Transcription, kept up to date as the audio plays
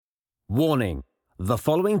Warning: the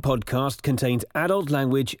following podcast contains adult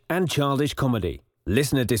language and childish comedy.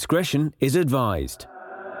 Listener discretion is advised.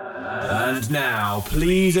 And now,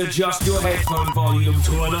 please adjust your headphone volume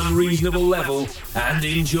to an unreasonable level and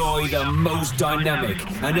enjoy the most dynamic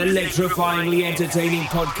and electrifyingly entertaining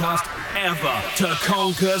podcast ever to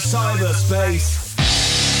conquer cyberspace.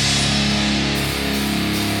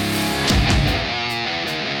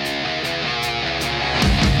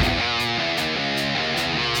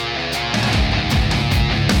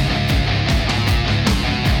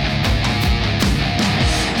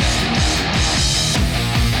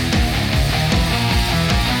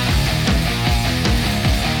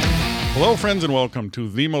 Hello, friends, and welcome to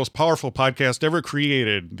the most powerful podcast ever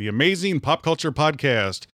created, the Amazing Pop Culture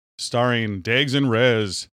Podcast, starring Dags and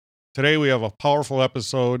Rez. Today we have a powerful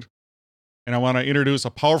episode, and I want to introduce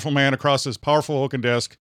a powerful man across this powerful oaken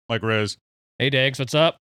desk, Mike Rez. Hey, Dags, what's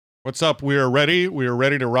up? What's up? We are ready. We are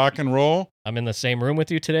ready to rock and roll. I'm in the same room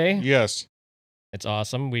with you today. Yes. It's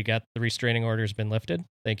awesome. We got the restraining order's been lifted.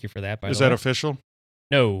 Thank you for that, by the way. Is that official?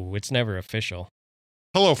 No, it's never official.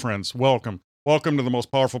 Hello, friends. Welcome. Welcome to the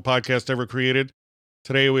most powerful podcast ever created.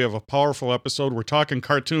 Today we have a powerful episode. We're talking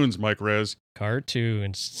cartoons, Mike Rez.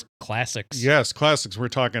 Cartoons. Classics. Yes, classics. We're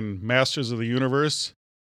talking Masters of the Universe,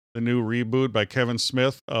 the new reboot by Kevin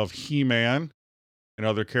Smith of He-Man and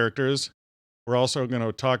other characters. We're also going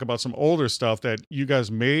to talk about some older stuff that you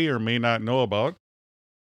guys may or may not know about.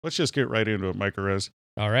 Let's just get right into it, Mike Rez.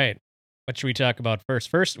 All right. What should we talk about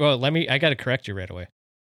first? I got to correct you right away.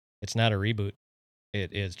 It's not a reboot.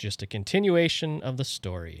 It is just a continuation of the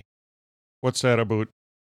story. What's that about?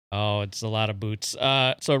 Oh, it's a lot of boots.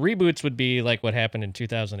 So reboots would be like what happened in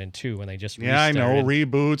 2002 when they just restarted. Yeah, I know.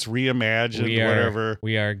 Reboots, reimagined, whatever.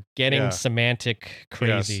 We are getting semantic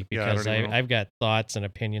crazy because I've got thoughts and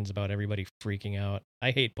opinions about everybody freaking out.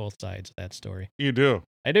 I hate both sides of that story. You do?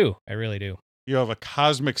 I do. I really do. You have a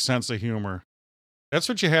cosmic sense of humor. That's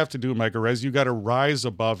what you have to do, Mike Rez. You got to rise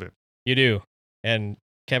above it. You do. And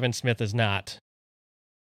Kevin Smith is not,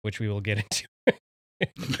 which we will get into.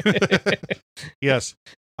 Yes.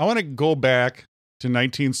 I want to go back to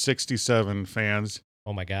 1967, fans.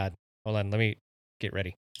 Oh my God. Hold on. Let me get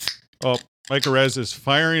ready. Oh, Mike Rez is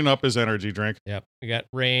firing up his energy drink. Yep. We got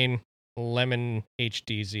Rain Lemon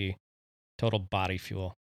HDZ. Total body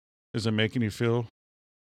fuel. Is it making you feel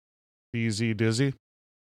BZ dizzy?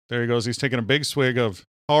 There he goes. He's taking a big swig of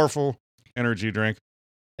powerful energy drink.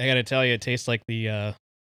 I got to tell you, it tastes like the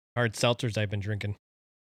hard seltzers I've been drinking.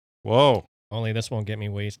 Whoa. Only this won't get me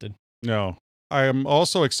wasted. No. I am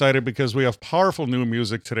also excited because we have powerful new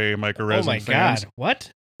music today, Mike Rez. Oh my fans. God.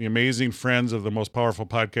 What? The amazing friends of the most powerful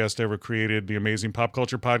podcast ever created, the Amazing Pop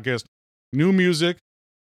Culture Podcast. New music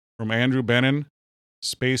from Andrew Benin,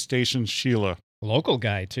 Space Station Sheila. Local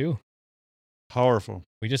guy, too. Powerful.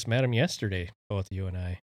 We just met him yesterday, both you and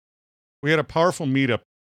I. We had a powerful meetup.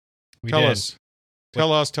 Tell us.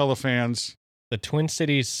 Tell the fans. The Twin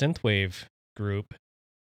Cities Synthwave group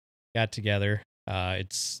got together.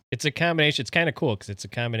 It's a combination. It's kind of cool because it's a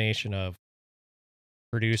combination of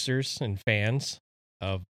producers and fans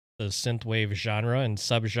of the synthwave genre and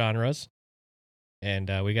subgenres. And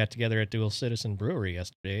we got together at Dual Citizen Brewery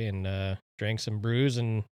yesterday and drank some brews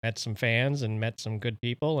and met some fans and met some good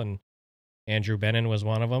people. And Andrew Benin was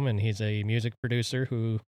one of them, and he's a music producer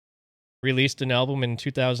who released an album in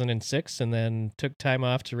 2006 and then took time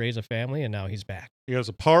off to raise a family, and now he's back. He has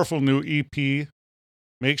a powerful new EP.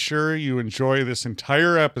 Make sure you enjoy this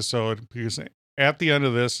entire episode because at the end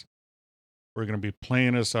of this, we're going to be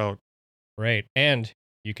playing this out. Right. And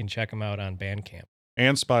you can check him out on Bandcamp.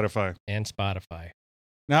 And Spotify.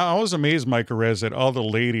 Now, I was amazed, Mike Rez, at all the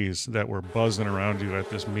ladies that were buzzing around you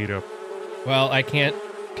at this meetup. Well, I can't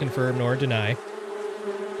confirm nor deny,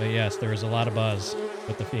 but yes, there was a lot of buzz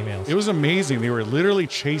with the females. It was amazing. They were literally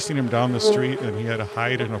chasing him down the street and he had to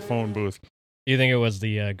hide in a phone booth. You think it was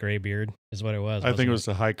the gray beard is what it was? I think it was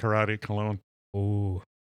the High Karate cologne. Ooh.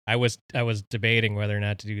 I was debating whether or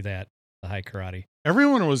not to do that, the High Karate.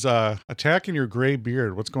 Everyone was attacking your gray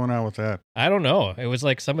beard. What's going on with that? I don't know. It was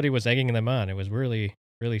like somebody was egging them on. It was really,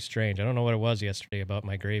 really strange. I don't know what it was yesterday about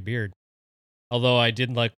my gray beard. Although I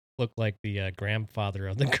did look like the grandfather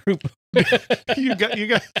of the group. you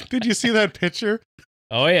got. Did you see that picture?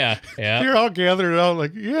 Oh, yeah. You're all gathered around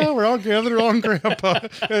we're all gathered around Grandpa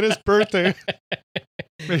at his birthday.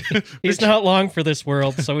 He's not long for this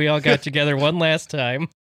world, so we all got together one last time.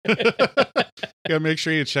 Yeah, make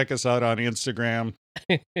sure you check us out on Instagram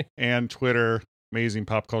and Twitter, Amazing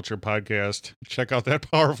Pop Culture Podcast. Check out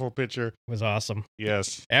that powerful picture. It was awesome.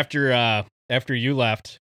 Yes. After you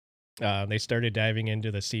left, they started diving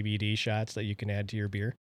into the CBD shots that you can add to your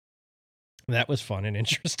beer. That was fun and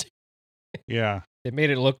interesting. Yeah. It made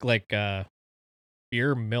it look like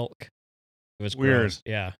beer milk. It was Weird. gross.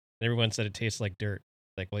 Yeah. Everyone said it tastes like dirt.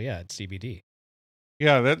 Like, well, yeah, it's CBD.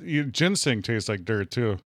 Yeah, ginseng tastes like dirt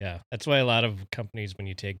too. Yeah. That's why a lot of companies, when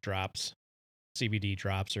you take drops, CBD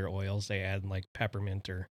drops or oils, they add like peppermint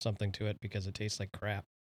or something to it because it tastes like crap.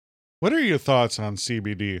 What are your thoughts on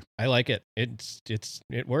CBD? I like it.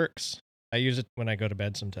 It works. I use it when I go to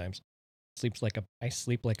bed sometimes. I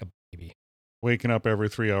sleep like a baby. Waking up every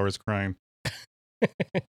 3 hours crying.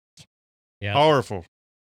 Yeah. Powerful.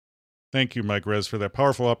 Thank you, Mike Rez, for that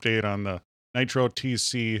powerful update on the Nitro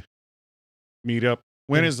TC meetup.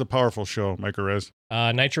 When is the powerful show, Mike Rez?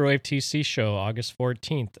 Nitro Wave TC show, August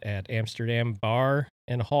 14th at Amsterdam Bar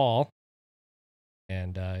and Hall.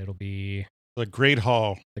 And it'll be The Great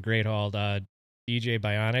Hall. the Great Hall. DJ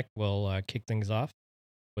Bionic will kick things off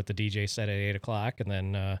with the DJ set at 8 o'clock. And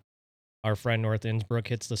then our friend North Innsbruck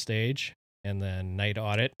hits the stage. And then Night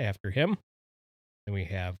Audit after him. Then we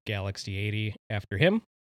have Galaxy 80 after him.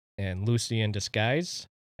 And Lucy in Disguise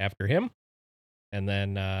after him. And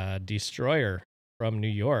then Destroyer from New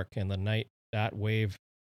York and the Night.Wave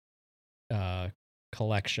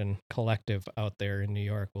collective out there in New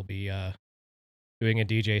York will be doing a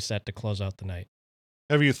DJ set to close out the night.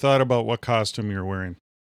 Have you thought about what costume you're wearing?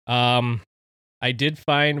 I did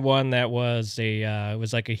find one that was it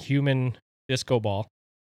was like a human disco ball.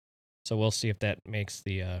 So we'll see if that makes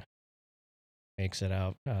it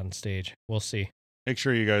out on stage. We'll see. Make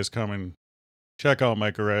sure you guys come and check out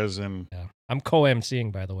Mike Rez and Yeah. I'm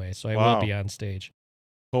co-emceeing, by the way, so I Wow. will be on stage.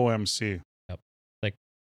 co-MC.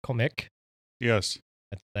 Comic, Yes.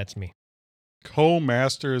 that's me.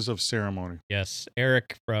 Co-masters of ceremony. Yes,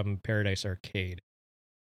 Eric from Paradise Arcade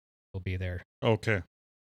will be there. Okay.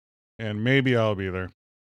 And maybe I'll be there.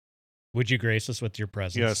 Would you grace us with your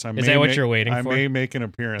presence? Yes. Is that what you're waiting I for? may make an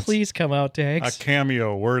appearance. Please come out, A Dags.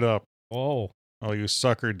 cameo. Word up. Oh, Oh, you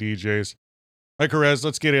sucker DJs. Mike Rez,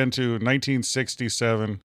 let's get into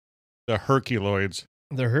 1967, the Herculoids.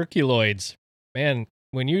 the Herculoids. Man,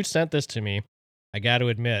 when you sent this to me, I got to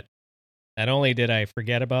admit, not only did I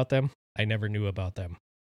forget about them, I never knew about them.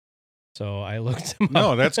 So I looked them up.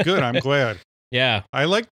 No, that's good. I'm glad. Yeah. I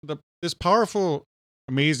like this powerful,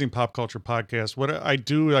 amazing pop culture podcast. What I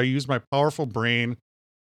do, I use my powerful brain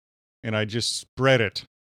and I just spread it.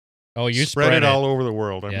 Oh, you spread it all over the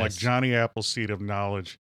world. I'm like Yes. Johnny Appleseed of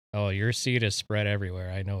knowledge. Oh, your seed is spread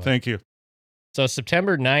everywhere. I know it. Thank you. So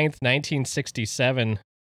September 9th, 1967,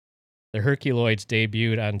 the Herculoids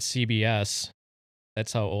debuted on CBS.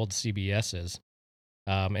 That's how old CBS is.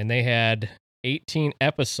 And they had 18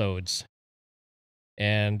 episodes.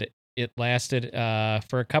 And it lasted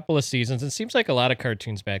for a couple of seasons. It seems like a lot of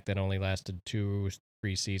cartoons back then only lasted 2-3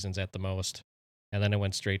 seasons at the most. And then it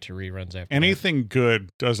went straight to reruns after that. Anything good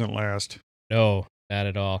doesn't last. No, not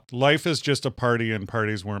at all. Life is just a party and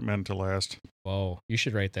parties weren't meant to last. Whoa, you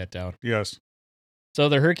should write that down. Yes. So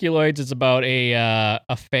the Herculoids is about a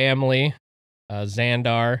family,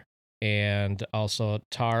 Xandar, and also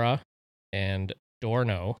Tara and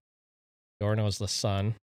Dorno. Dorno is the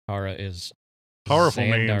son. Tara is Powerful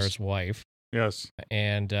Xandar's names. wife. Yes.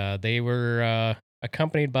 And they were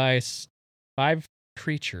accompanied by 5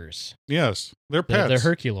 creatures. Yes. They're The pets.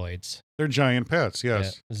 Herculoids. They're giant pets.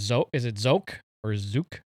 Yes. Yeah. Is it Zoke or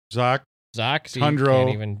Zook? Zoc Zoc? So you Tundro. can't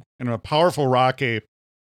even... and a powerful rock ape.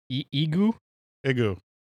 Igu? Igu.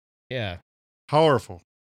 Yeah. Powerful.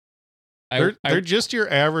 They're I just your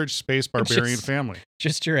average space barbarian Just- family.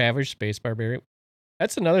 just your average space barbarian.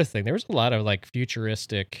 That's another thing. There was a lot of like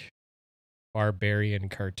futuristic barbarian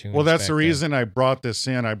cartoons. Well, that's back the then. reason I brought this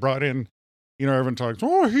in. I brought in, everyone talks,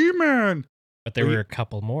 oh, He-Man. But there Well, were a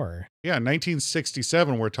couple more. Yeah,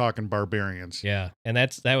 1967, we're talking barbarians. Yeah. And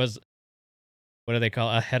that was, what do they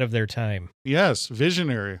call it? Ahead of their time. Yes,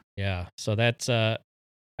 visionary. Yeah. So that's, I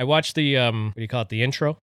watched the, what do you call it? The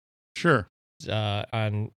intro Sure.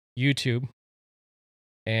 on YouTube.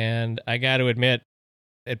 And I got to admit,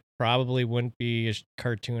 it probably wouldn't be a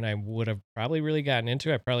cartoon I would have probably really gotten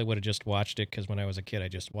into. I probably would have just watched it because when I was a kid, I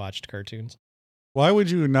just watched cartoons. Why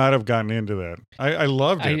would you not have gotten into that? I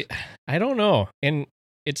loved it. I don't know. And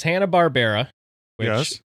it's Hanna-Barbera, which,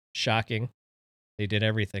 Yes. shocking. They did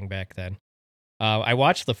everything back then. I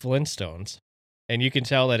watched the Flintstones, and you can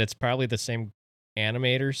tell that it's probably the same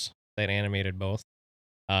animators that animated both.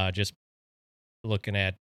 Just looking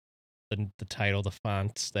at the title, the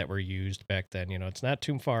fonts that were used back then, it's not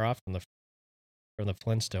too far off from the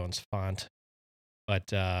Flintstones font. But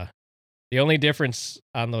the only difference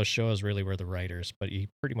on those shows really were the writers, but you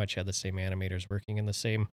pretty much had the same animators working in the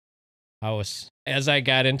same house. As I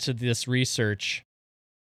got into this research,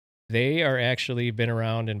 They are actually been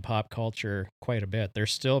around in pop culture quite a bit. They're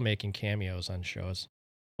still making cameos on shows.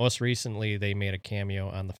 Most recently, they made a cameo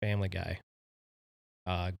on The Family Guy.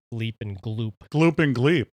 Gleep and Gloop. Gloop and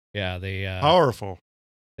Gleep. Yeah, Powerful.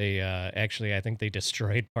 they actually, I think they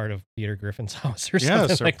destroyed part of Peter Griffin's house or Yes,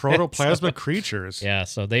 something they're like protoplasmic that. creatures. Yeah,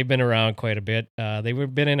 so they've been around quite a bit.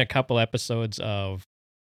 They've been in a couple episodes of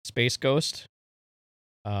Space Ghost.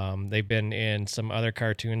 They've been in some other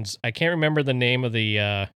cartoons. I can't remember the name of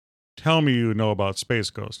the. Tell me you know about Space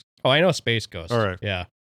Ghost. Oh, I know Space Ghost. All right. Yeah,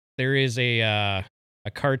 there is a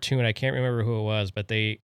cartoon. I can't remember who it was, but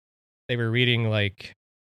they were reading like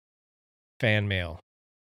fan mail,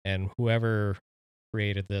 and whoever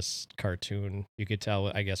created this cartoon, you could tell,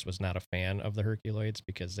 I guess, was not a fan of the Herculoids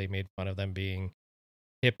because they made fun of them being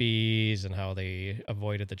hippies and how they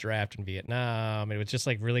avoided the draft in Vietnam. It was just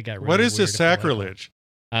like really got really What is weird this and political. sacrilege?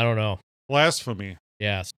 I don't know. Blasphemy.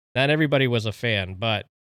 Yes, not everybody was a fan, but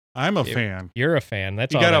I'm a fan. you're a fan.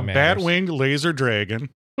 That's You all got that a matters. bat-winged laser dragon.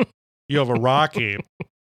 You have a rock ape.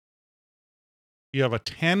 You have a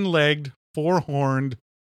 10-legged, 4-horned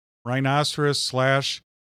rhinoceros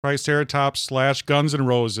 / triceratops / Guns N'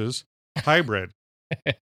 Roses hybrid.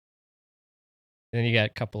 Then you got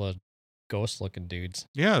a couple of ghost-looking dudes.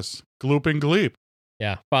 Yes. Gloop and Gleep.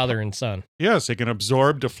 Yeah, father and son. Yes, it can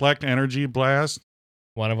absorb, deflect energy blast.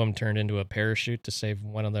 One of them turned into a parachute to save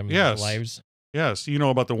one of them Yes. lives. Yes, you know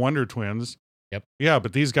about the Wonder Twins. Yep. Yeah,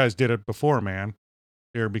 but these guys did it before, man.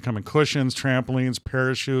 They're becoming cushions, trampolines,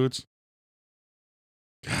 parachutes.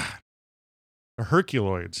 God. The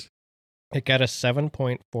Herculoids. It got a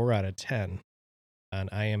 7.4 out of 10 on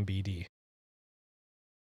IMDb.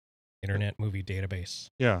 Internet Movie Database.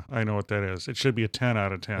 Yeah, I know what that is. It should be a 10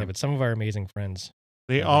 out of 10. Yeah, but some of our amazing friends.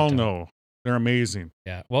 They Yeah, all they don't. know. They're amazing.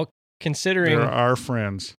 Yeah. Well, considering They're our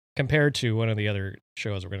friends. compared to one of the other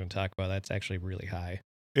shows we're going to talk about, that's actually really high.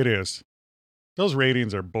 It is. Those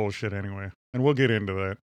ratings are bullshit anyway. And we'll get into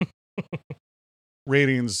that.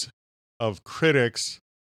 Ratings of critics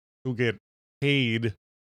who get paid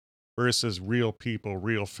versus real people,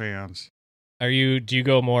 real fans. Do you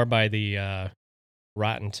go more by the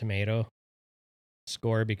Rotten Tomato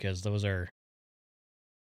score? Because those are,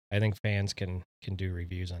 I think fans can do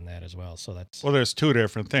reviews on that as well. So that's, Well, there's two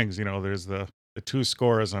different things. You know, there's the two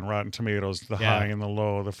scores on Rotten Tomatoes, the Yeah. high and the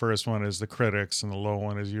low. The first one is the critics, and the low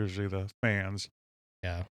one is usually the fans.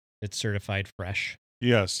 yeah, it's certified fresh.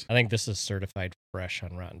 Yes. I think this is certified fresh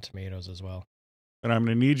on Rotten Tomatoes as well. And I'm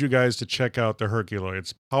going to need you guys to check out the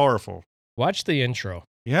Herculoids. Powerful. Watch the intro,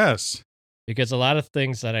 Yes. because a lot of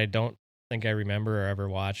things that I don't think I remember or ever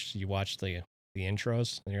watched, you watch the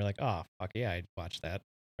intros and you're like, oh, fuck yeah, I watched that.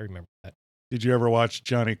 I remember that. Did you ever watch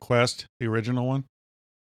Johnny Quest, the original one?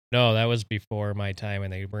 No, that was before my time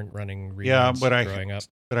and they weren't running reruns Yeah, but growing up.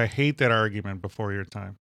 I hate that argument before your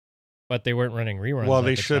time. But they weren't running reruns. Well, at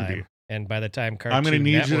they the should time. be. And by the time Cartoon I'm going to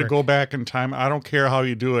need you to Network- go back in time. I don't care how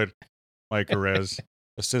you do it, Mike Perez,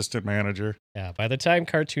 assistant manager. Yeah, by the time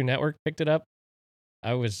Cartoon Network picked it up,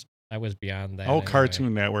 I was beyond that. Oh, anyway.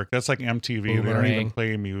 Cartoon Network. That's like MTV. They don't even Boomerang.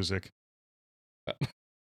 play music.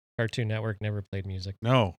 Cartoon Network never played music.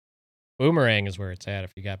 No. Boomerang is where it's at.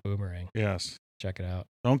 If you got Boomerang, Yes. check it out.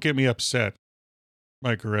 Don't get me upset,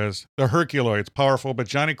 Mike Perez. The Herculoids, powerful. But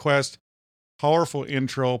Johnny Quest, powerful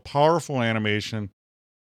intro, powerful animation.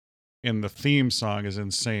 And the theme song is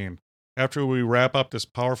insane. After we wrap up this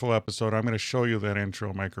powerful episode, I'm going to show you that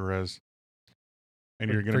intro, Mike Perez.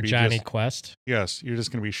 And you're going to For be Johnny just, Quest. yes, you're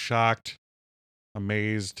just going to be shocked,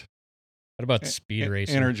 amazed. What about Speed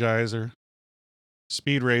Racer? Energizer.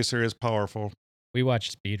 Speed Racer is powerful. We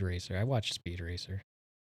watched Speed Racer. I watched Speed Racer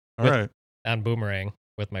All With- right. on Boomerang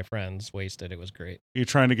with my friends. Wasted. It was great. You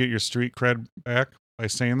trying to get your street cred back by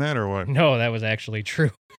saying that or what? No, that was actually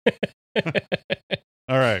true.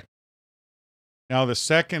 All right. Now, the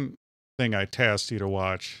second thing I tasked you to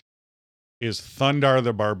watch is Thundar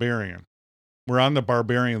the Barbarian. We're on the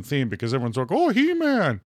barbarian theme because everyone's like, oh,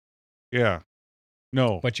 He-Man. Yeah.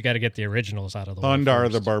 No. But you got to get the originals out of the way Thundar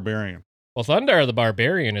the first. Barbarian. Well, Thundar the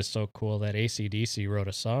Barbarian is so cool that AC/DC wrote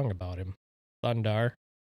a song about him.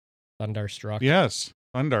 Thunderstruck. Yes.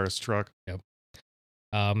 Thundar struck.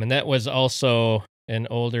 And that was also an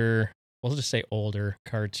older, we'll just say older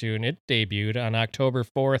cartoon. It debuted on October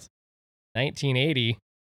 4th, 1980,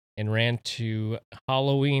 and ran to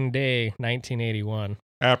Halloween Day, 1981.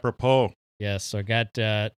 Apropos. Yes, so it got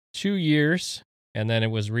 2 years, and then it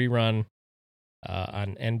was rerun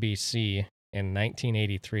on NBC in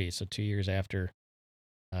 1983. So 2 years after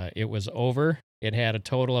it was over, it had a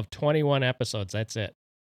total of 21 episodes. That's it.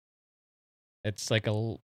 It's like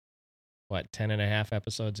 10 and a half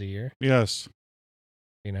episodes a year. Yes.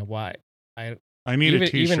 You know why? I need a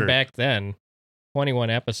t-shirt. Even back then, 21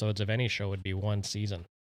 episodes of any show would be one season.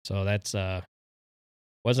 So that's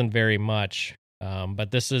wasn't very much.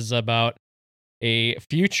 But this is about a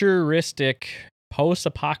futuristic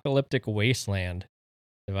post-apocalyptic wasteland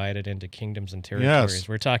divided into kingdoms and territories. Yes.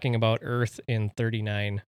 We're talking about Earth in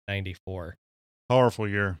 3994. Powerful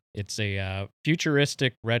year. It's a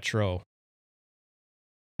futuristic retro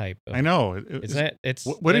type. I know.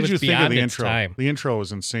 What did you think of the intro? Time. The intro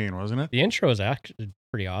was insane, wasn't it? The intro is actually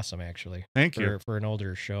pretty awesome, actually. Thank you. For an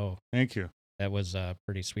older show. Thank you. That was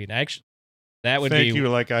pretty sweet. Actually, that would Thank be. you.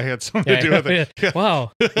 Like I had something to do with it. Yeah.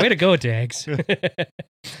 Wow. Way to go, Dags.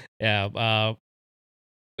 Yeah.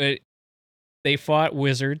 They fought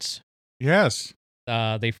wizards. Yes.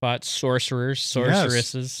 They fought sorcerers,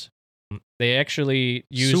 sorceresses. Yes. They actually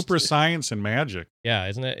used super science and magic. Yeah,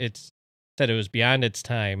 isn't it? It said it was beyond its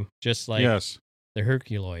time, just like the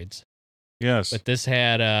Herculoids. Yes. But this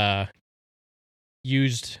had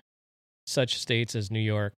used such states as New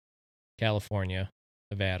York, California,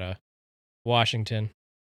 Nevada, Washington.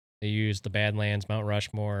 They used the Badlands, Mount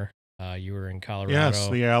Rushmore. You were in Colorado. Yes,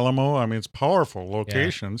 the Alamo. I mean, it's powerful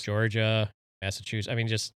locations. Yeah, Georgia, Massachusetts. I mean,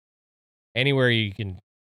 just anywhere you can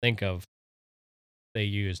think of, they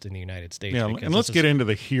used in the United States. Yeah, and let's get into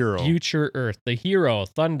the hero. Future Earth. The hero,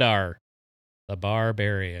 Thundarr, the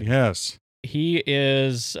barbarian. Yes. He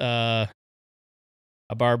is a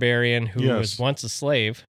barbarian who was once a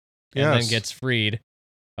slave and then gets freed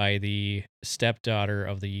by the stepdaughter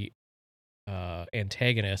of the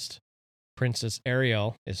antagonist. Princess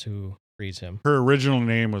Ariel is who frees him. Her original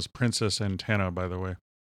name was Princess Antenna, by the way.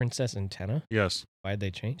 Princess Antenna? Yes. Why'd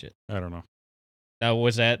they change it? I don't know. That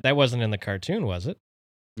wasn't in the cartoon, was it?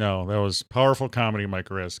 No, that was powerful comedy, Mike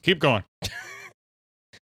Rez. Keep going.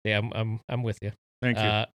 Yeah, I'm with you. Thank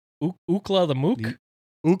you. Ookla the Mook?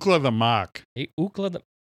 Ookla the Mock. Hey, Ookla the...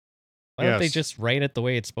 Why don't they just write it the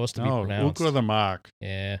way it's supposed to be pronounced? Ookla the Mock.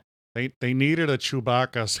 Yeah. They needed a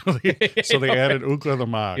Chewbacca, so they added Ookla the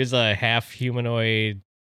Mock. He's a half humanoid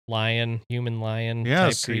human lion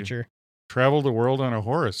type creature. Traveled the world on a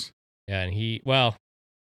horse. Yeah,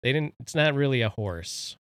 and it's not really a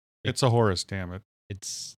horse. It's a horse, damn it.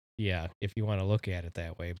 It's, if you want to look at it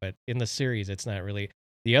that way. But in the series, it's not really.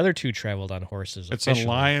 The other two traveled on horses. It's officially a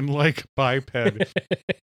lion-like biped.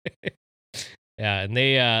 Yeah, and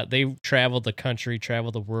they traveled the country,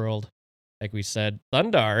 traveled the world. Like we said,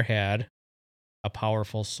 Thundarr had a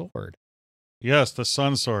powerful sword. Yes, the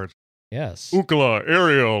sun sword. Yes. Ookla,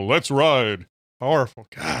 Ariel, let's ride. Powerful.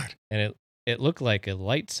 God. And it looked like a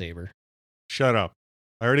lightsaber. Shut up.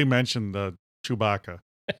 I already mentioned the Chewbacca.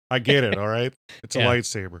 I get it, all right? It's a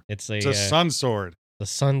lightsaber. It's a sun sword. The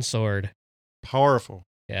sun sword. Powerful.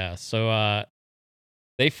 Yeah, so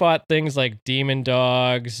they fought things like demon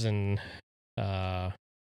dogs and the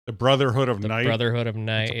Brotherhood of Night. Brotherhood of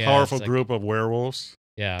Night. It's a powerful group of werewolves.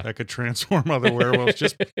 Yeah. That could transform other werewolves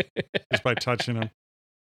just by touching them.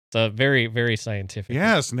 It's a very, very scientific.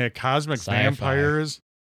 Yes, and they had cosmic vampires.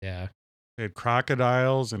 Yeah. They had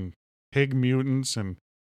crocodiles and pig mutants and...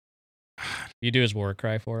 You do his war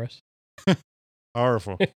cry for us?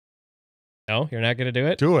 Powerful. No, you're not going to do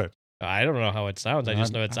it? Do it. I don't know how it sounds. I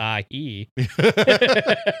just know it's he.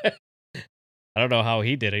 I don't know how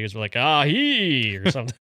he did it. He was like, he, or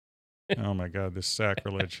something. Oh my God, this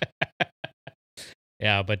sacrilege.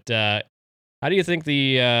 Yeah, but how do you think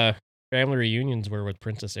the family reunions were with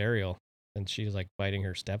Princess Ariel? And she's like fighting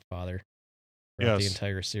her stepfather throughout the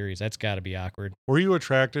entire series. That's got to be awkward. Were you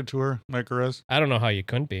attracted to her, Mike Rez? I don't know how you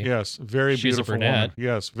couldn't be. Yes, very beautiful woman.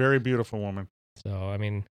 Yes, very beautiful woman. So, I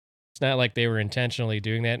mean, it's not like they were intentionally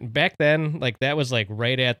doing that. And back then, like that was like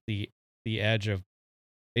right at the edge of,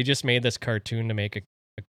 they just made this cartoon to make a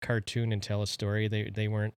cartoon and tell a story. They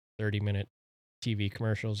weren't 30-minute TV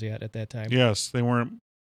commercials yet at that time. Yes, they weren't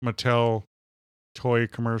Mattel toy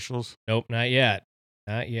commercials. Nope, not yet.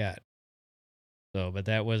 Not yet. So, but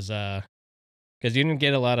that was because you didn't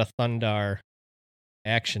get a lot of Thundarr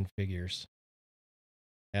action figures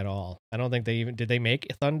at all. I don't think did they make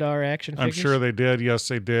Thundarr action figures? I'm sure they did. Yes,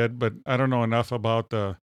 they did. But I don't know enough about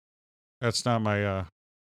that's not my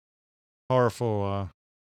powerful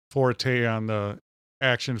forte on the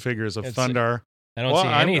action figures of Thundarr. I don't see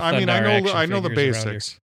any Thundarr I know the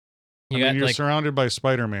basics. You're surrounded by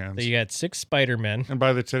Spider-Mans. So you got 6 Spider-Men. And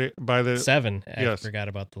by the 7. I forgot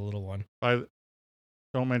about the little one.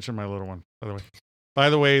 Don't mention my little one, by the way. By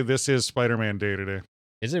the way, this is Spider-Man Day today.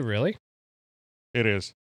 Is it really? It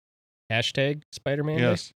is. Hashtag Spider-Man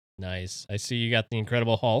Yes. Day? Nice. I see you got the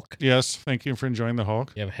Incredible Hulk. Yes. Thank you for enjoying the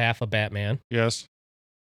Hulk. You have half a Batman. Yes.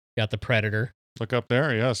 You got the Predator. Look up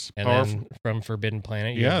there. Yes. And powerful. Then from Forbidden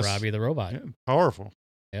Planet, you have Robbie the Robot. Yeah, powerful.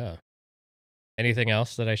 Yeah. Anything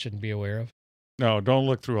else that I shouldn't be aware of? No, don't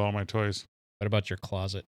look through all my toys. What about your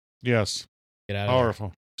closet? Yes, Get out of there.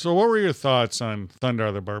 powerful. So what were your thoughts on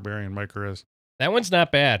Thundar the Barbarian, Mike Perez? That one's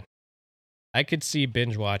not bad. I could see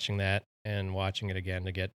binge watching that and watching it again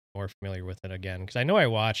to get more familiar with it again. Because I know I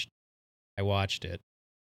watched it.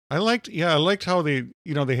 I liked how they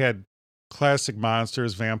had classic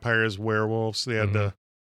monsters, vampires, werewolves. They had the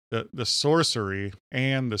sorcery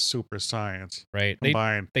and the super science Right.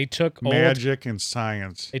 combined. They took magic and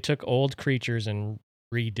science. They took old creatures and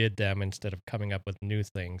redid them instead of coming up with new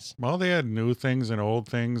things. Well, they had new things and old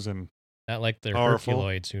things, and Not like the powerful.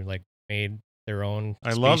 Herculoids who like made their own.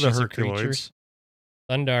 I love the species of Herculoids. creatures.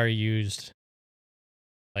 Thundar used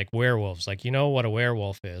like werewolves, like you know what a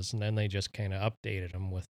werewolf is, and then they just kind of updated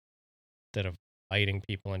them with instead of biting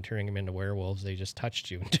people and turning them into werewolves, they just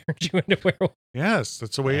touched you and turned you into werewolf. Yes,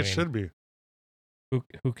 that's the way I it mean, should be.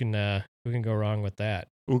 Who can go wrong with that?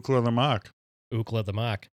 Ukla the Mock. Ukla the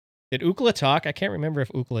Mock. Did Ukla talk? I can't remember if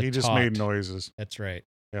Ukla He just talked. made noises. That's right.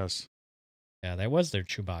 Yes. Yeah, that was their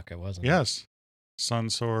Chewbacca, wasn't it? Yes.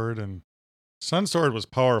 Sunsword was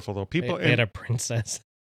powerful though. People They had a princess.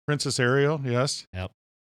 Princess Ariel, yes. Yep.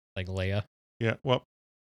 Like Leia. Yeah. Well,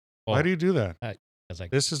 Oh, why do you do that? 'cause I-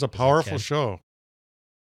 This is a 'cause I powerful can. show.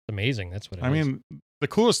 It's amazing. That's what it is. I mean, the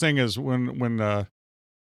coolest thing is when the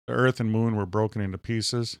Earth and Moon were broken into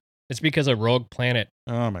pieces. it's because a rogue planet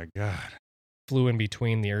Oh my God. flew in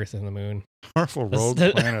between the Earth and the Moon. Powerful The- rogue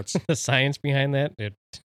the- planets. The science behind that,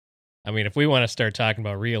 I mean, if we want to start talking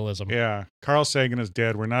about realism, Yeah. Carl Sagan is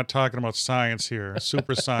dead. We're not talking about science here.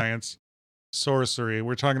 Super science, sorcery.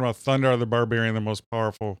 We're talking about Thundar the Barbarian, the most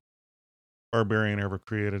powerful barbarian ever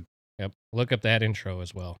created. yep. Look up that intro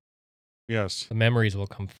as well. Yes. The memories will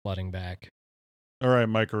come flooding back. All right,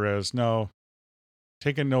 Mike Perez. Now,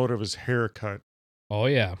 take a note of his haircut Oh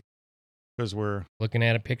yeah, because we're looking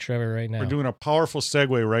at a picture of it right now. doing a powerful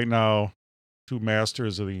segue right now to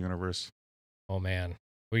Masters of the Universe. Oh man,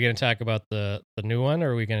 we gonna talk about the new one,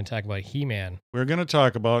 or are we gonna talk about He-Man, We're going to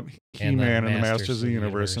talk about And the He-Man and the Masters Masters of the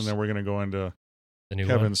Universe, and then we're going to go into the new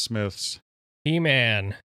Kevin one? Smith's.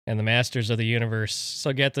 He-Man and the Masters of the Universe.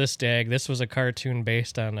 So get this, Dag. This was a cartoon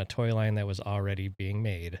based on a toy line that was already being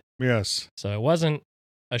made. Yes. So it wasn't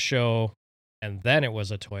a show, and then it was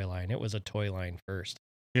a toy line. It was a toy line first.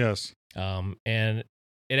 Yes. And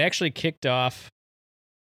it actually kicked off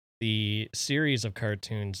the series of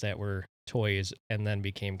cartoons that were toys and then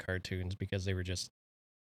became cartoons because they were just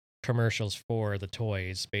commercials for the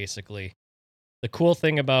toys, basically. The cool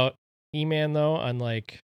thing about He-Man, though,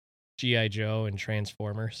 unlike G.I. Joe and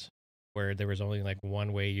Transformers, where there was only like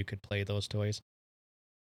one way you could play those toys,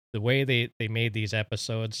 the way they made these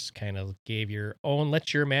episodes kind of gave your own,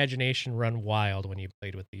 let your imagination run wild when you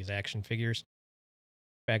played with these action figures.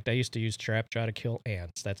 In fact, I used to use Trapjaw to kill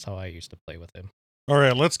ants. That's how I used to play with him. All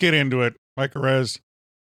right, let's get into it. Mike Perez,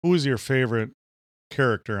 who is your favorite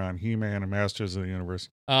character on He-Man and Masters of the Universe?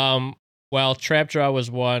 Well, Trapjaw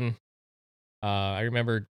was one. I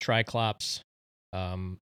remember Triclops.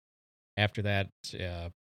 After that,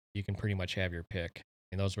 you can pretty much have your pick.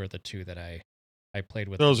 And those were the two that I played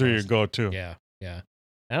with. Those the are your most. go-to. Yeah.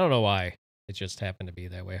 I don't know why. It just happened to be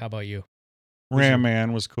that way. How about you? Ram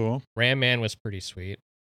Man was cool. Ram Man was pretty sweet.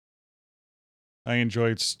 I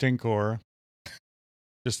enjoyed Stinkor.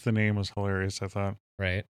 Just the name was hilarious, I thought.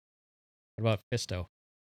 Right. What about Fisto?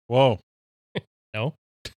 Whoa. No?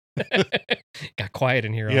 Got quiet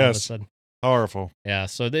in here all of a Yes. sudden. Powerful. Yeah,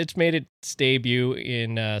 so it's made its debut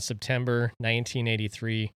in September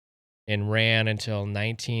 1983 and ran until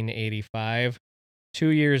 1985. 2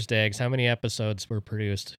 years, Dags. How many episodes were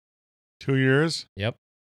produced? 2 years? Yep.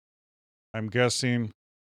 I'm guessing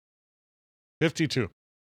 52.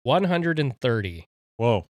 130.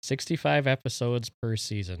 Whoa. 65 episodes per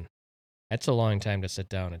season. That's a long time to sit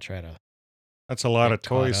down and try to... That's a lot Get of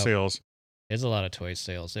toy caught up. sales. It's a lot of toy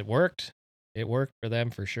sales. It worked. It worked for them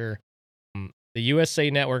for sure. The USA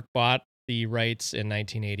Network bought the rights in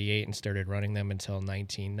 1988 and started running them until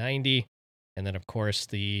 1990. And then, of course,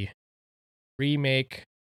 the remake,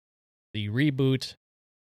 the reboot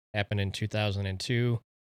happened in 2002.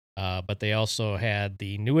 But they also had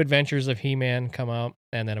the New Adventures of He-Man come out.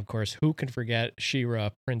 And then, of course, who can forget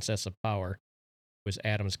She-Ra, Princess of Power, was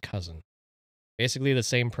Adam's cousin. Basically the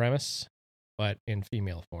same premise, but in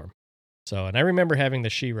female form. So, and I remember having the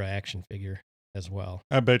She-Ra action figure as well.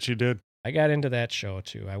 I bet you did. I got into that show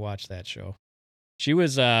too. I watched that show. She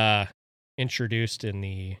was introduced in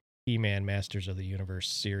the He-Man Masters of the Universe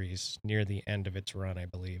series near the end of its run, I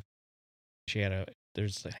believe.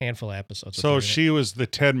 There's a handful of episodes. with her So in it. she was the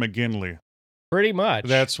Ted McGinley. Pretty much.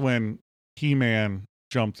 That's when He-Man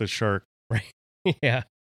jumped the shark. yeah.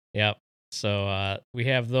 Yep. So we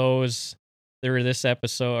have those through this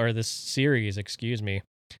episode or this series, excuse me.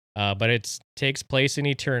 But it takes place in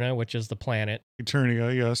Eterna, which is the planet.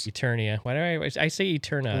 Eternia, yes. Eternia. Why do I say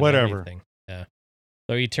Eterna? on Whatever. everything? Yeah.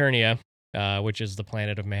 So Eternia, which is the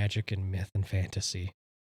planet of magic and myth and fantasy,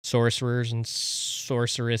 sorcerers and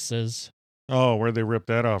sorceresses. Oh, where'd they rip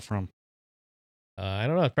that off from? I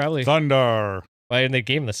don't know. Probably. Thundar. Well, and they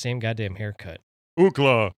gave him the same goddamn haircut.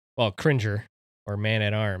 Ukla. Well, Cringer or Man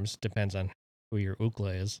at Arms depends on who your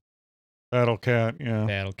Ukla is. Battle Cat, yeah.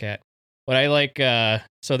 Battle Cat. But I like.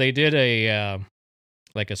 So they did a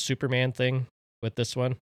like a Superman thing with this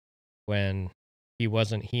one when he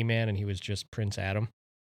wasn't He-Man and he was just Prince Adam.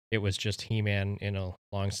 It was just He-Man in a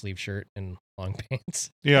long sleeve shirt and long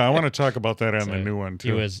pants. Yeah, I want to talk about that in So the new one,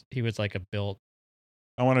 too. He was like a built.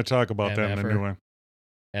 I want to talk about that in the MFer. new one.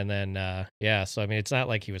 And then so I mean it's not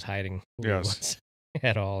like he was hiding who he was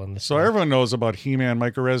at all in the So everyone knows about He-Man.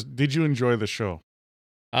 Micah Rez, did you enjoy the show?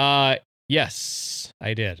 Yes,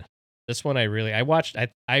 I did. This one I watched.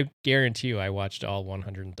 I guarantee you I watched all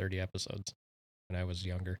 130 episodes when I was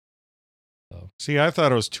younger. So See, I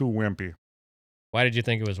thought it was too wimpy. why did you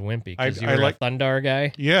think it was wimpy? Because you I were like- a Thundar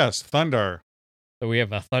guy. Yes, Thundar. So we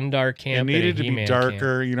have a Thundar camp. It needed and a to be He-Man camp.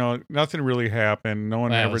 darker. You know, nothing really happened. No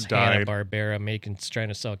one Well, it ever was died. Hanna-Barbera trying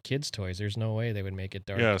to sell kids toys. There's no way they would make it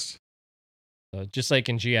dark. Yes. So just like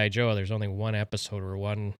in G.I. Joe, there's only one episode where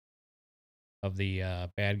one of the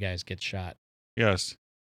bad guys gets shot. Yes.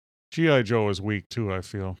 G.I. Joe is weak, too, I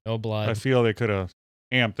feel. No blood. I feel they could have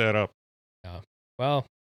amped that up. Well,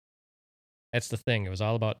 that's the thing. It was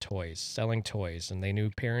all about toys, selling toys, and they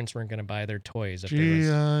knew parents weren't going to buy their toys if there was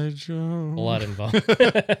G.I. Joe. blood involved.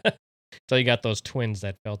 So you got those twins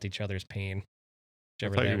that felt each other's pain. I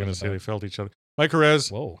Whichever thought you that were going to was say they about. felt each other. Mike Perez,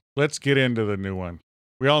 Whoa. let's get into the new one.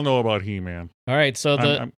 We all know about He-Man. All right, so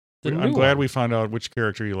I'm the I'm new glad one. we found out which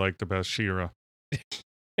character you like the best, She-Ra.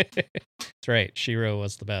 That's right. She-Ra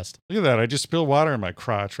was the best. Look at that. I just spilled water in my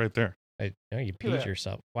crotch right there. I know you Look at peed that.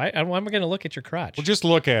 yourself. Why am I going to look at your crotch? Well, just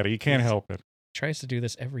look at it. You can't help it. Tries to do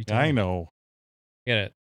this every time. I know. You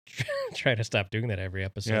gotta try to stop doing that every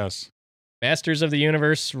episode. Yes. Masters of the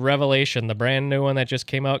Universe Revelation, the brand new one that just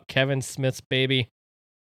came out, Kevin Smith's baby.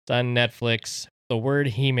 It's on Netflix. The word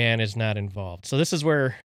He-Man is not involved. So this is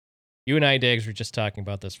where you and I, Diggs, were just talking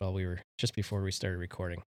about this while we were just before we started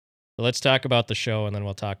recording. So let's talk about the show, and then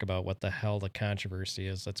we'll talk about what the hell the controversy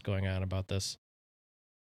is that's going on about this.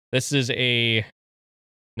 This is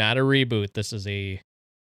not a reboot. This is a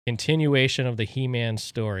continuation of the He-Man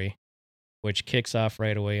story, which kicks off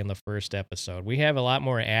right away in the first episode. We have a lot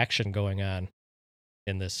more action going on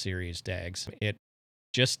in this series, Dags. It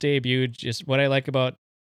just debuted. Just what I like about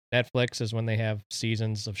Netflix is when they have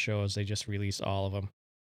seasons of shows, they just release all of them.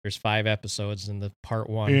 There's 5 episodes in the part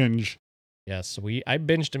 1. Binge. Yes, so I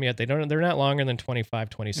binged them yet. They're not longer than 25,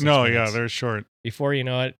 26 No, minutes. yeah, they're short. Before you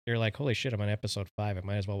know it, you're like, holy shit, I'm on episode 5. I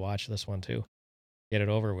might as well watch this one too. Get it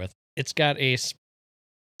over with. It's got a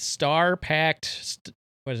star-packed,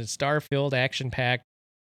 star-filled, action-packed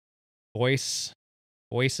voices,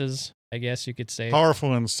 I guess you could say.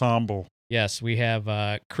 Powerful ensemble. Yes, we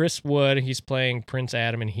have Chris Wood. He's playing Prince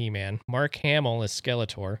Adam and He-Man. Mark Hamill is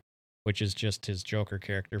Skeletor, which is just his Joker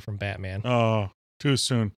character from Batman. Oh, too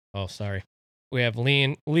soon. Oh, sorry. We have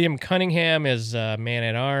Liam Cunningham as Man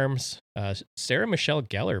at Arms. Sarah Michelle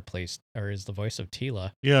Gellar is the voice of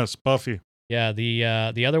Tila. Yes, Buffy. Yeah,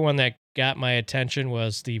 the other one that got my attention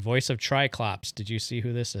was the voice of Triclops. Did you see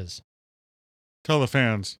who this is? Tell the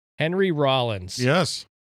fans. Henry Rollins. Yes.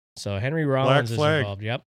 So Henry Rollins is Flag. involved.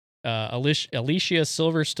 Yep. Alicia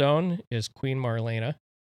Silverstone is Queen Marlena.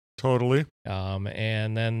 Totally.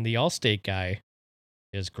 And then the Allstate guy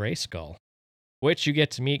is Grayskull, which you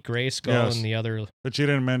get to meet Grayskull Yes. and the other But you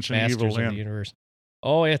didn't mention Masters Evil of the Lynn. Universe.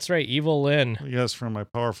 Oh, that's right, Evil Lynn. Yes, from my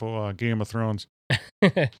powerful Game of Thrones.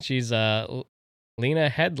 She's Lena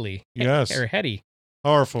Headey. Yes. Or Headey.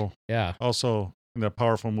 Powerful. Yeah, Also in the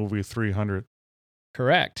powerful movie 300.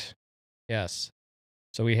 correct. Yes.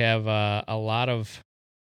 So we have a lot of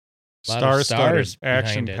Star-studded, stars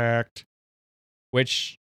behind it. action-packed.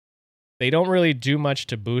 which they don't really do much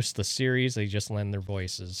to boost the series. They just lend their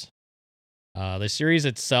voices. The series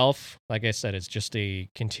itself, like I said, it's just a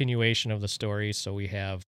continuation of the story. So we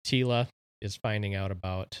have Tila is finding out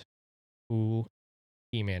about who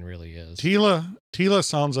He-Man really is. Tila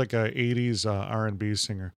sounds like a 80s R&B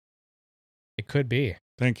singer. It could be.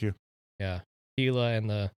 Thank you. Yeah. Tila and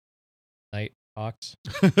the Night Hawks.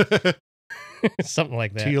 Tila Something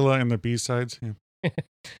like that. and the B-sides. Yeah.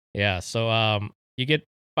 Yeah. So you get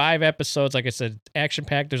 5 episodes. Like I said, action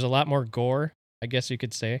packed. There's a lot more gore, I guess you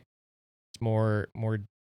could say. It's more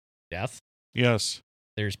death. Yes.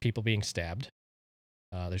 there's people being stabbed.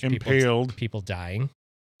 There's Impaled. people dying.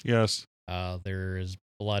 Yes. There's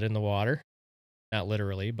blood in the water. Not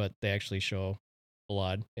literally, but they actually show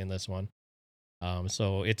blood in this one.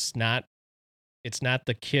 So it's not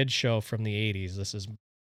the kid show from the 80s. This is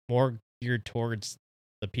more geared towards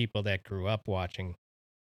the people that grew up watching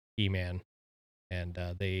He-Man. And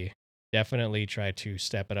they definitely try to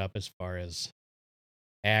step it up as far as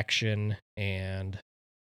action and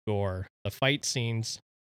gore. The fight scenes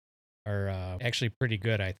are actually pretty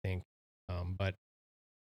good, I think. But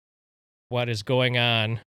what is going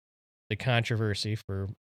on, the controversy for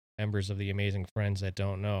members of the Amazing Friends that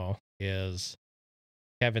don't know, is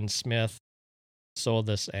Kevin Smith sold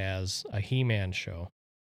this as a He-Man show,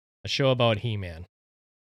 a show about He-Man.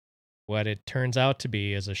 What it turns out to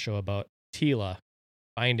be is a show about Teela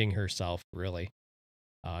finding herself, really.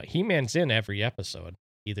 He-Man's in every episode,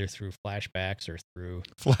 either through flashbacks or through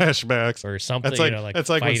flashbacks or something. That's like, like it's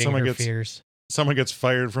like when fears. Someone gets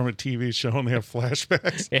fired from a TV show and they have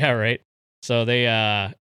flashbacks. Yeah, right. So they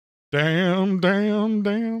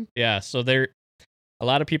damn. Yeah, so they're a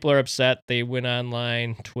lot of people are upset. They went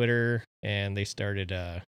online, Twitter, and they started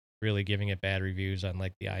really giving it bad reviews on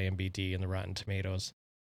like the IMDb and the Rotten Tomatoes,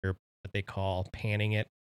 or what they call panning it.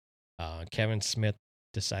 Kevin Smith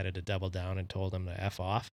decided to double down and told them to F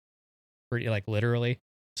off, pretty like literally.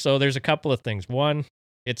 So there's a couple of things. One,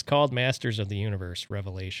 it's called Masters of the Universe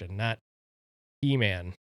Revelation, not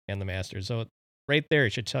He-Man and the Masters. So right there,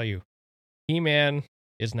 it should tell you He-Man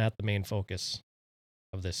is not the main focus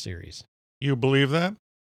of this series. You believe that?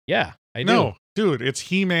 Yeah, I do. No, dude, it's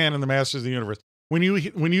He-Man and the Masters of the Universe. When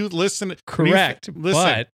you listen, correct.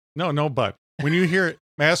 Listen, but when you hear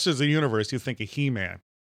Masters of the Universe, you think of He-Man.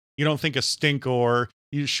 You don't think of Stinkor.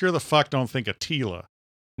 You sure the fuck don't think of Teela.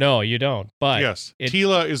 No, you don't. But yes,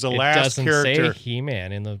 Teela is the last character. It doesn't say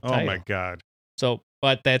He-Man in the title. Oh my god. So,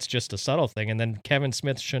 but that's just a subtle thing. And then Kevin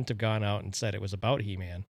Smith shouldn't have gone out and said it was about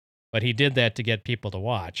He-Man, but he did that to get people to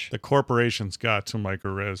watch. The corporations got to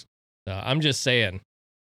Micro Rez. I'm just saying,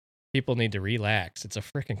 people need to relax. It's a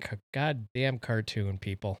freaking goddamn cartoon,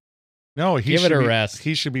 people. No, give it a rest.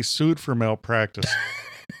 He should be sued for malpractice.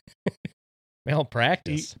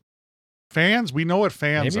 Malpractice. Fans, we know what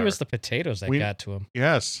fans Maybe are. It was the potatoes that got to him.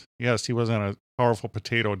 Yes, he was on a powerful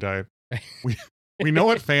potato diet. We know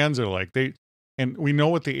what fans are like. And we know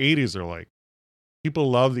what the 80s are like. People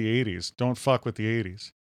love the 80s. Don't fuck with the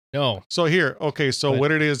 80s. No. So here, okay, so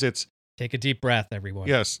what it is, it's... Take a deep breath, everyone.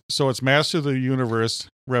 Yes, so it's Master of the Universe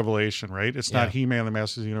Revelation, right? It's not He-Man, the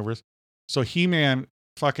Master of the Universe. So He-Man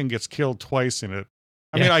fucking gets killed twice in it.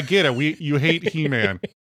 I mean, I get it. You hate He-Man.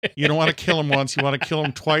 You don't want to kill him once. You want to kill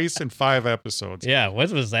him twice in 5 episodes. Yeah,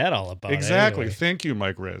 what was that all about? Exactly. Anyway? Thank you,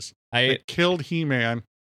 Mike Riz. They killed He-Man.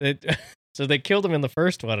 So they killed him in the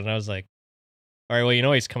first one, and I was like, all right,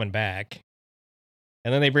 well, he's coming back.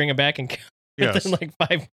 And then they bring him back and within like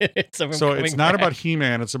 5 minutes of him So coming it's not back. about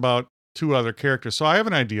He-Man. It's about 2 other characters. So I have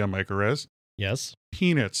an idea, Mike Riz. Yes.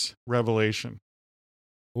 Peanuts Revelation.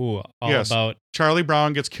 Ooh, about... Charlie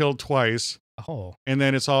Brown gets killed twice. Oh. And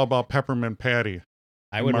then it's all about Peppermint Patty.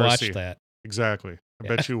 I would watch that. Exactly. I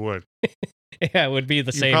bet you would. Yeah, it would be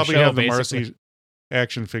the same show, probably have the basically. Marcy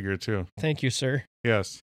action figure, too. Thank you, sir.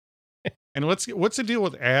 Yes. And what's the deal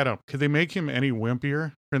with Adam? Could they make him any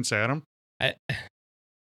wimpier, Prince Adam? That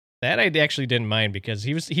I actually didn't mind because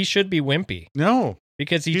he should be wimpy. No.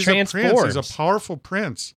 Because he's transforms. A prince. He's a powerful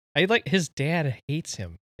prince. His dad hates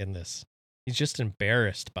him in this. He's just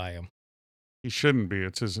embarrassed by him. He shouldn't be.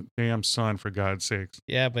 It's his damn son, for God's sakes.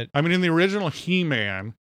 Yeah, but... I mean, in the original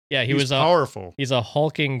He-Man, he was powerful. He's a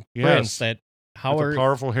hulking prince that... With a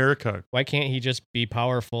powerful haircut. Why can't he just be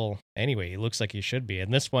powerful anyway? He looks like he should be.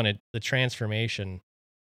 And this one, the transformation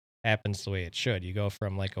happens the way it should. You go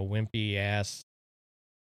from like a wimpy-ass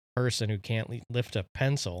person who can't lift a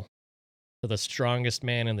pencil to the strongest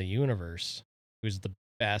man in the universe, who's the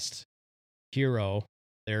best hero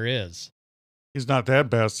there is. He's not that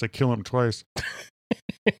best. They kill him twice.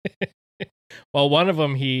 Well, one of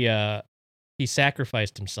them, he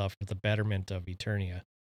sacrificed himself for the betterment of Eternia.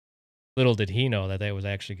 Little did he know that was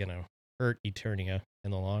actually going to hurt Eternia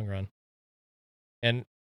in the long run. And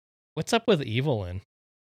what's up with Evelyn?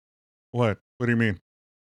 What? What do you mean?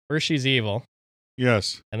 First, she's evil.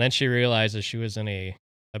 Yes. And then she realizes she was in a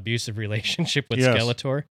abusive relationship with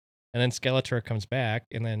Skeletor. And then Skeletor comes back,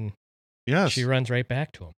 and then she runs right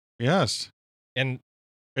back to him. Yes. And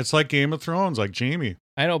it's like Game of Thrones, like Jaime.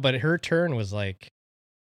 I know, but her turn was like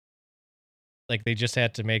they just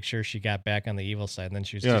had to make sure she got back on the evil side, and then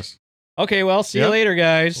she was just, okay, well, see you later,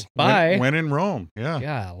 guys. Bye. When in Rome, yeah.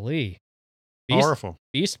 Golly. Powerful.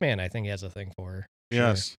 Beastman, I think, has a thing for her.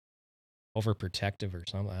 Yes. overprotective or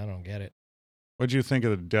something. I don't get it. What'd you think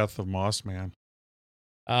of the death of Moss Man?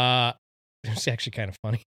 It was actually kind of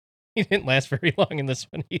funny. He didn't last very long in this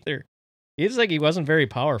one either. He's like, he wasn't very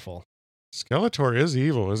powerful. Skeletor is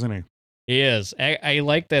evil, isn't he? He is. I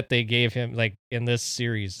like that they gave him, like, in this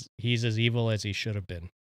series, he's as evil as he should have been.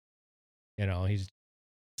 You know, he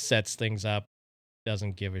sets things up,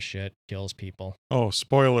 doesn't give a shit, kills people. Oh,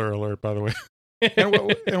 spoiler alert, by the way.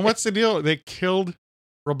 And what's the deal? They killed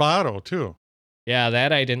Roboto, too. Yeah,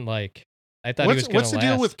 that I didn't like. I thought he was going to What's the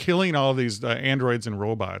deal with killing all these androids and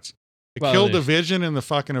robots? They killed the Vision in the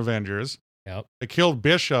fucking Avengers. Yep. They killed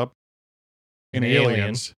Bishop in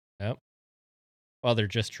Aliens. Yep. Well, they're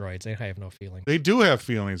just droids. They have no feelings. They do have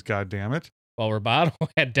feelings, goddammit. Well, Roboto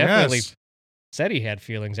had definitely said he had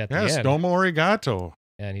feelings at the end. Yes, Domo Arigato.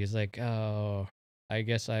 And he's like, oh, I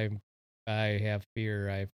guess I have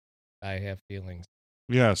fear. I have feelings.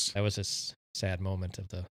 Yes. That was a sad moment of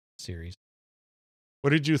the series. What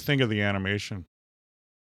did you think of the animation?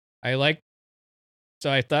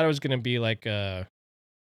 So I thought it was going to be like a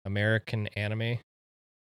American anime.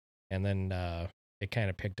 And then it kind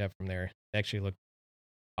of picked up from there. It actually looked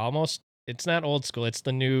almost, it's not old school. It's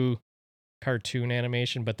the new cartoon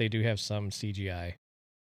animation, but they do have some CGI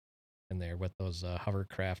in there with those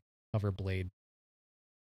hoverblade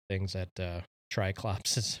things that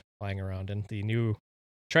Triclops is flying around in. The new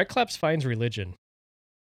Triclops finds religion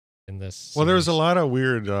in this. Well, there's a lot of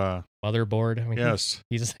weird Motherboard. I mean, yes.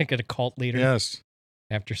 He's like a cult leader. Yes.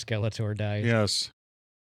 After Skeletor dies. Yes.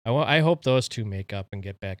 I hope those two make up and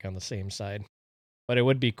get back on the same side. But it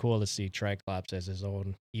would be cool to see Triclops as his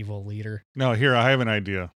own evil leader. No, here, I have an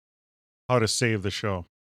idea. How to save the show.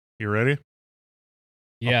 You ready?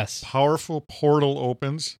 Yes. A powerful portal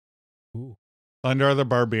opens. Ooh. Thundar the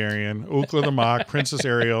Barbarian, Ookla the Mock, Princess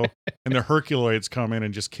Ariel, and the Herculoids come in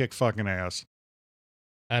and just kick fucking ass.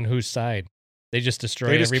 On whose side? They just destroy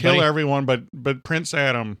everybody. They just kill everyone, but Prince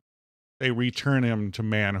Adam, they return him to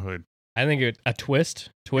manhood. I think a twist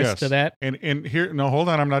to that. And here, no, hold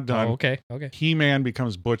on, I'm not done. Oh, okay. He-Man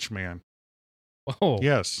becomes Butch Man. Oh.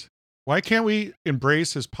 Yes. Why can't we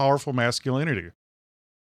embrace his powerful masculinity?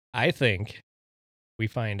 I think we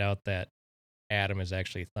find out that Adam is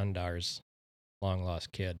actually Thundar's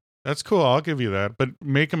long-lost kid. That's cool, I'll give you that. But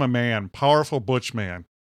make him a man, powerful Butch Man.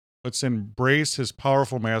 Let's embrace his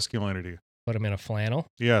powerful masculinity. Put him in a flannel?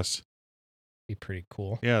 Yes. Be pretty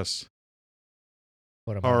cool. Yes.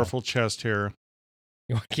 Put him powerful chest hair.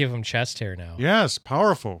 You want to give him chest hair now? Yes,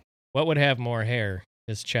 powerful. What would have more hair?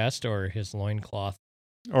 His chest or his loincloth?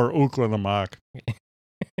 Or Ookla the Mock.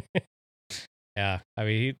 Yeah, I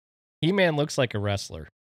mean, He-Man looks like a wrestler.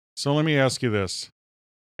 So let me ask you this.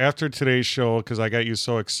 After today's show, because I got you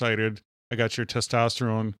so excited, I got your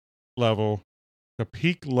testosterone level, the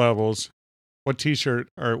peak levels. What t-shirt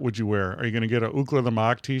would you wear? Are you going to get a Ookla the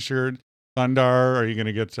Mock t-shirt? Thundar? Are you going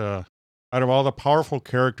to get, out of all the powerful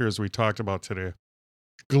characters we talked about today,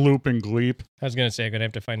 Gloop and Gleep? I was going to say I'm going to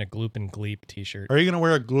have to find a Gloop and Gleep t-shirt. Are you going to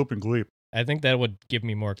wear a Gloop and Gleep? I think that would give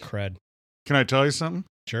me more cred. Can I tell you something?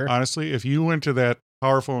 Sure. Honestly, if you went to that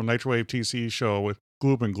powerful Nitrowave TC show with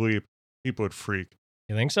Gloop and Gleep, people would freak.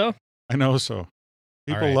 You think so? I know so.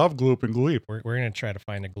 People love Gloop and Gleep. We're going to try to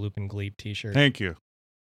find a Gloop and Gleep t-shirt. Thank you.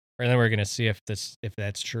 And then we're going to see if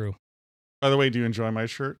that's true. By the way, do you enjoy my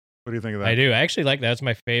shirt? What do you think of that? I do. I actually like that. It's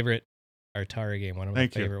my favorite Atari game. One of my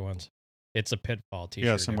favorite ones. It's a Pitfall t-shirt.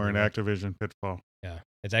 Yes, I'm wearing Activision Pitfall. Yeah,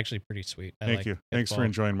 it's actually pretty sweet. Thank you. Pitfall. Thanks for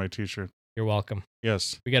enjoying my t-shirt. You're welcome.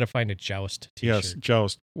 Yes. We got to find a Joust t-shirt. Yes,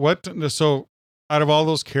 Joust. So out of all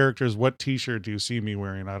those characters, what t-shirt do you see me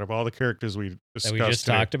wearing out of all the characters we discussed that we just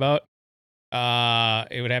talked about?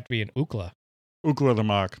 It would have to be an Ookla. Ookla the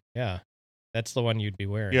Mock. Yeah. That's the one you'd be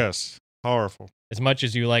wearing. Yes. Powerful. As much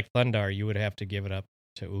as you like Thundar, you would have to give it up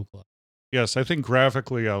to Ookla. Yes, I think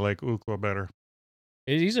graphically I like Ookla better.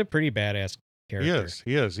 He's a pretty badass character.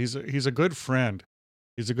 He is. He's a good friend.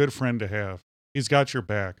 He's a good friend to have. He's got your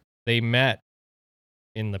back. They met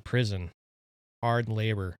in the prison, hard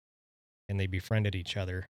labor, and they befriended each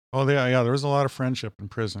other. Oh, yeah. There was a lot of friendship in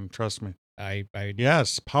prison. Trust me. I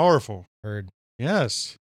yes, powerful. Heard.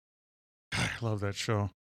 Yes. I love that show.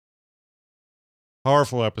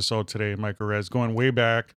 Powerful episode today, Micro Rez. Going way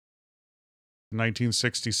back,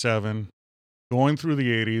 1967, going through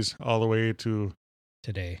the 80s, all the way to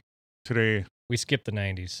today. We skipped the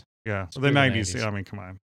 90s. Yeah, the 90s. I mean, come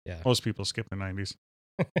on. Yeah, most people skip the 90s.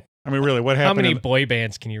 I mean, really, what happened? How many boy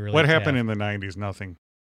bands can you really? What happened in the 90s? Nothing.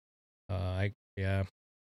 Yeah.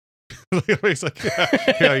 He's like,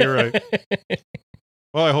 yeah, you're right.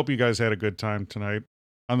 Well, I hope you guys had a good time tonight.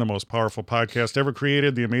 on the most powerful podcast ever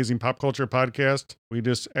created, the Amazing Pop Culture Podcast. We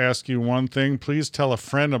just ask you one thing. Please tell a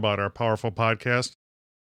friend about our powerful podcast.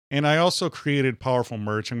 And I also created powerful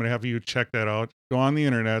merch. I'm going to have you check that out. Go on the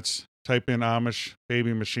internets, type in Amish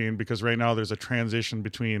Baby Machine, because right now there's a transition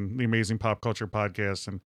between the Amazing Pop Culture Podcast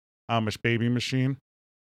and Amish Baby Machine.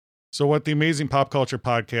 So what the Amazing Pop Culture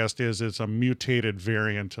Podcast is a mutated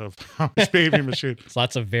variant of Amish Baby Machine. There's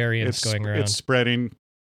lots of variants going around. It's spreading,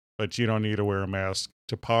 but you don't need to wear a mask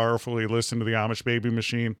to powerfully listen to the Amish Baby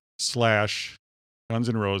Machine / Guns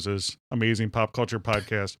N' Roses Amazing Pop Culture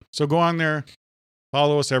Podcast. So go on there,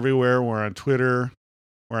 follow us everywhere. We're on Twitter,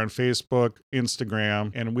 we're on Facebook,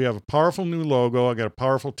 Instagram, and we have a powerful new logo. I got a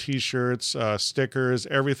powerful t-shirts, stickers,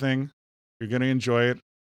 everything. You're going to enjoy it.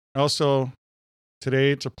 Also,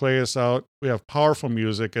 today, to play us out, we have powerful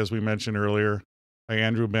music, as we mentioned earlier, by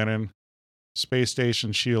Andrew Bennon, Space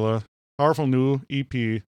Station Sheila. Powerful new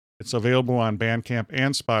EP. It's available on Bandcamp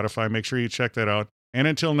and Spotify. Make sure you check that out. And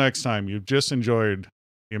until next time, you've just enjoyed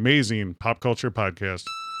the Amazing Pop Culture Podcast.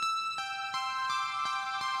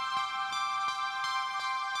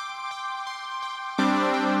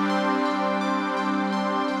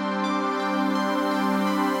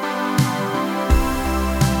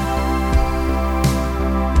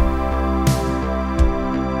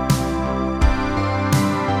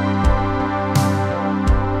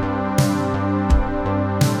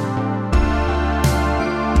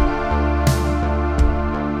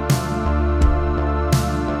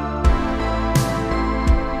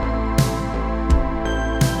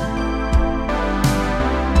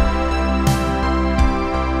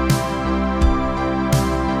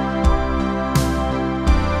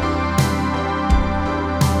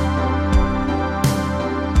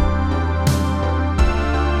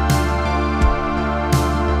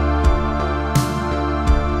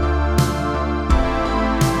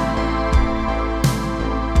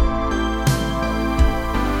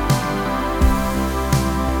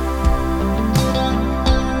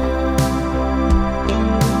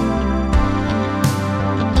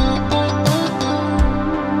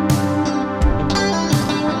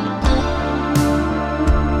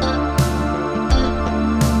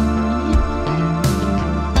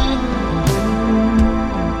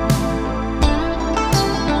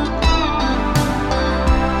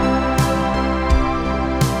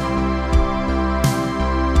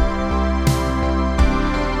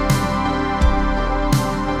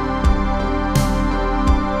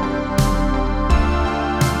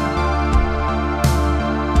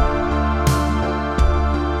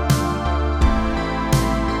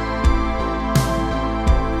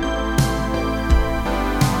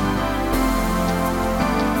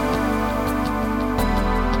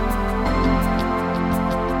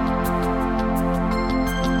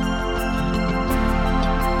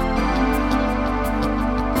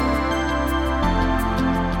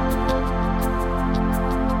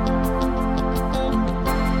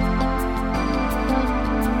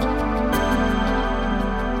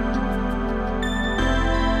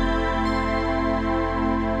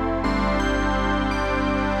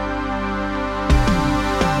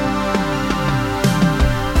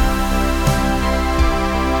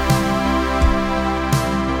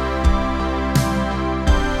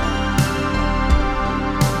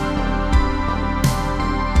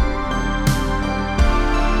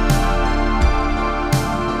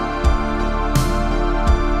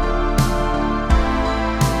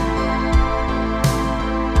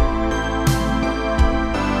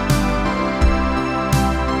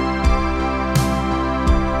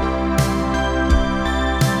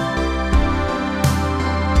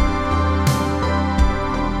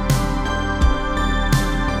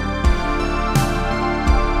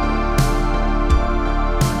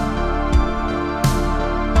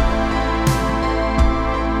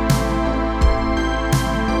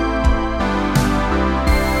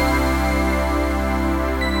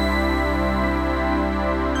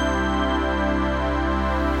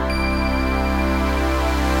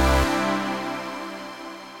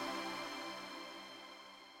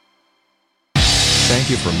 Thank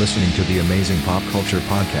you for listening to the Amazing Pop Culture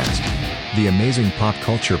Podcast. The Amazing Pop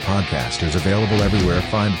Culture Podcast is available everywhere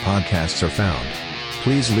fine podcasts are found.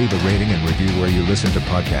 Please leave a rating and review where you listen to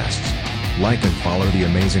podcasts. Like and follow the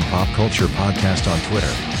Amazing Pop Culture Podcast on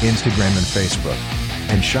Twitter, Instagram and Facebook.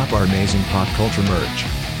 And shop our Amazing Pop Culture merch.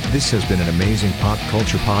 This has been an Amazing Pop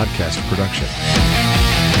Culture Podcast production.